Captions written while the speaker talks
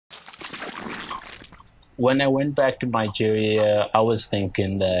when I went back to Nigeria, I was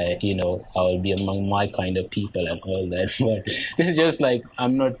thinking that, I will be among my kind of people and all that. But this is just like,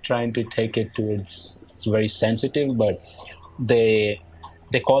 I'm not trying to take it towards, it's very sensitive, but they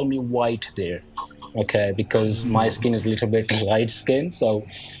call me white there, okay, because my skin is a little bit light skin. So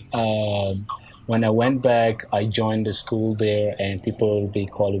when I went back, I joined the school there, and people will be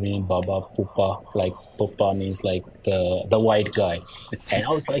calling me Baba Pupa. Like Pupa means like the white guy, and I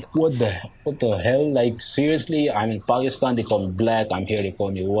was like, what the hell? Like seriously, I'm in Pakistan, they call me black. I'm here, they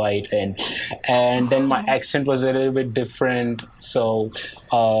call me white, and then my accent was a little bit different, so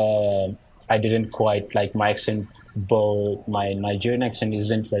I didn't quite like my accent. But my Nigerian accent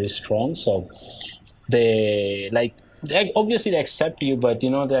isn't very strong, so they obviously they accept you, but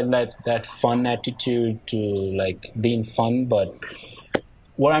that fun attitude to like being fun. But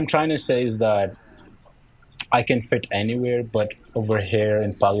what I'm trying to say is that I can fit anywhere, but over here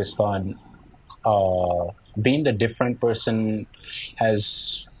in Pakistan, being the different person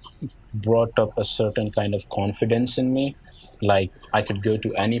has brought up a certain kind of confidence in me. Like, I could go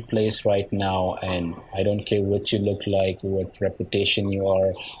to any place right now, and I don't care what you look like, what reputation you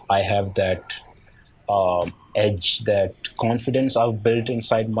are. I have that edge, that confidence I've built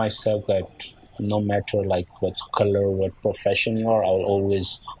inside myself, that no matter like what color, what profession you are,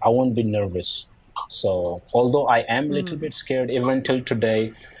 I won't be nervous. So although I am a little bit scared, even till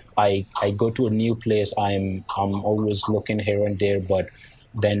today, I go to a new place, I'm always looking here and there, but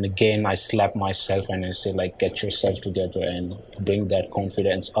then again, I slap myself and I say, like, get yourself together and bring that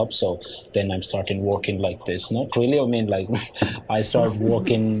confidence up. So then I'm starting working like this. Not really, I mean, like, I start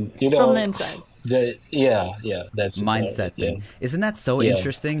working, from the inside. That's mindset thing. Yeah. Isn't that so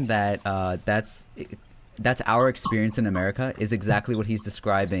interesting that that's our experience in America is exactly what he's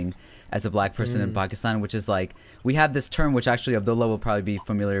describing as a black person in Pakistan, which is like, we have this term, which actually Abdullah will probably be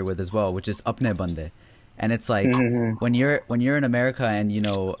familiar with as well, which is apne bande. And it's like, when you're in America, and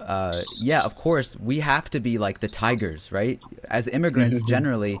of course we have to be like the tigers, right? As immigrants,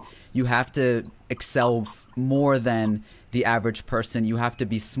 generally, you have to excel more than the average person. You have to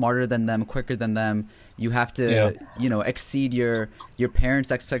be smarter than them, quicker than them. You have to, exceed your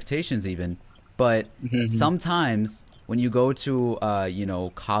parents' expectations even. But sometimes when you go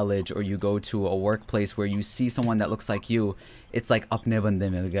to, college, or you go to a workplace where you see someone that looks like you, it's like apne bande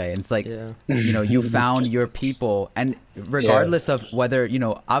mil gaye. It's like, you found your people. And regardless of whether,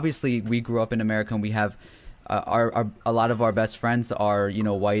 obviously we grew up in America, and we have a lot of our best friends are,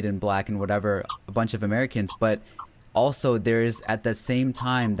 white and black and whatever, a bunch of Americans. But also there is at the same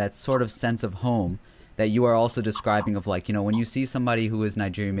time that sort of sense of home that you are also describing, of like, when you see somebody who is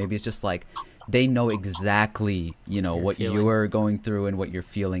Nigerian, maybe it's just like, they know exactly, what you're going through and what you're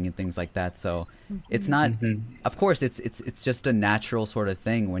feeling and things like that. So it's not, of course, it's just a natural sort of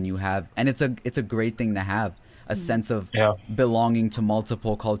thing when you have, and it's a great thing to have a sense of belonging to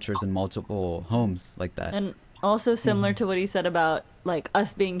multiple cultures and multiple homes like that. And also similar to what he said about like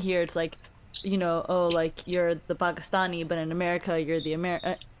us being here, it's like, like you're the Pakistani, but in America you're the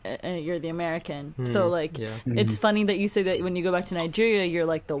American. So like, it's funny that you say that when you go back to Nigeria, you're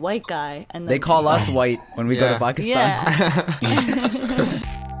like the white guy, and they call us white when we go to Pakistan.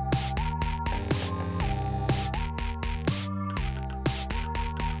 Yeah.